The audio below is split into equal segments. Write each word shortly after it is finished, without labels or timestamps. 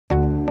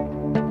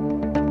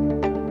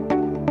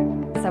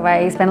So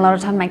I spend a lot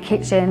of time in my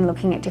kitchen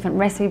looking at different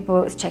recipe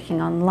books,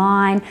 checking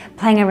online,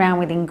 playing around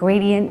with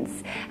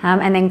ingredients,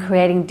 and then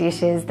creating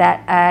dishes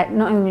that are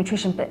not only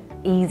nutrition but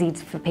easy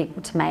for people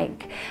to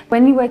make.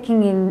 When you're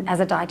working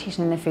as a dietitian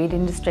in the food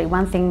industry,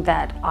 one thing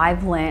that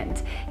I've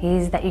learnt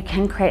is that you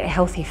can create a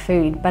healthy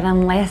food, but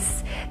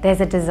unless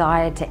there's a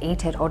desire to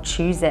eat it or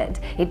choose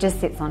it, it just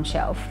sits on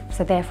shelf.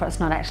 So therefore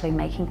it's not actually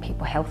making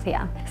people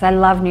healthier. So I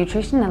love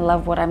nutrition, I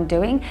love what I'm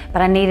doing,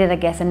 but I needed, I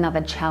guess,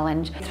 another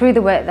challenge. Through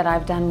the work that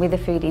I've done with the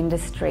food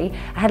industry,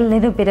 I had a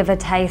little bit of a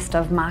taste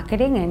of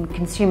marketing and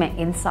consumer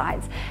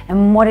insights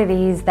and what it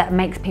is that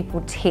makes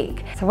people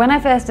tick. So when I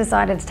first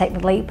decided to take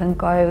the leap and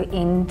go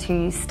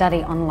into study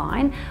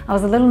online, I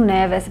was a little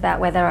nervous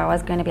about whether I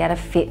was going to be able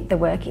to fit the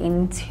work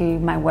into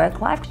my work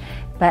life.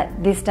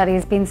 But this study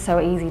has been so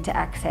easy to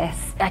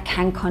access. I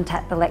can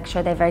contact the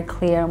lecturer, they're very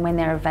clear on when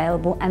they're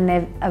available, and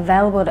they're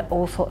available at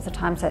all sorts of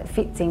times, so it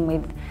fits in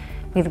with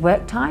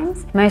work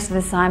times. Most of the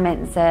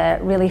assignments are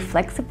really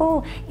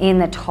flexible in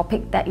the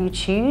topic that you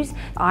choose.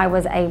 I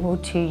was able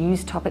to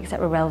use topics that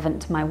were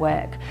relevant to my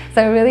work.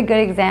 So a really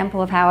good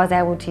example of how I was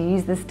able to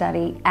use the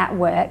study at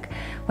work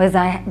was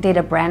I did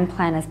a brand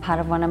plan as part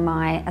of one of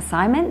my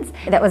assignments.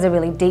 That was a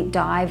really deep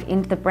dive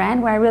into the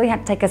brand where I really had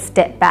to take a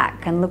step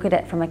back and look at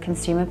it from a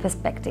consumer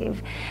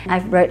perspective. I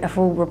wrote a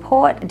full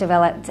report,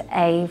 developed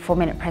a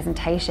 4-minute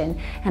presentation,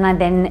 and I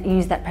then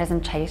used that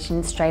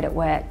presentation straight at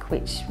work,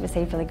 which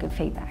received really good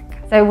feedback.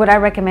 So would I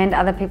recommend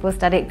other people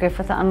study at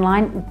Griffith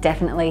online?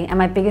 Definitely. And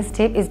my biggest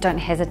tip is don't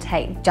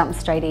hesitate, jump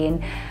straight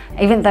in.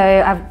 Even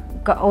though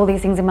I've got all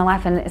these things in my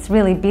life and it's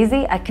really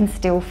busy, I can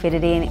still fit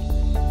it in.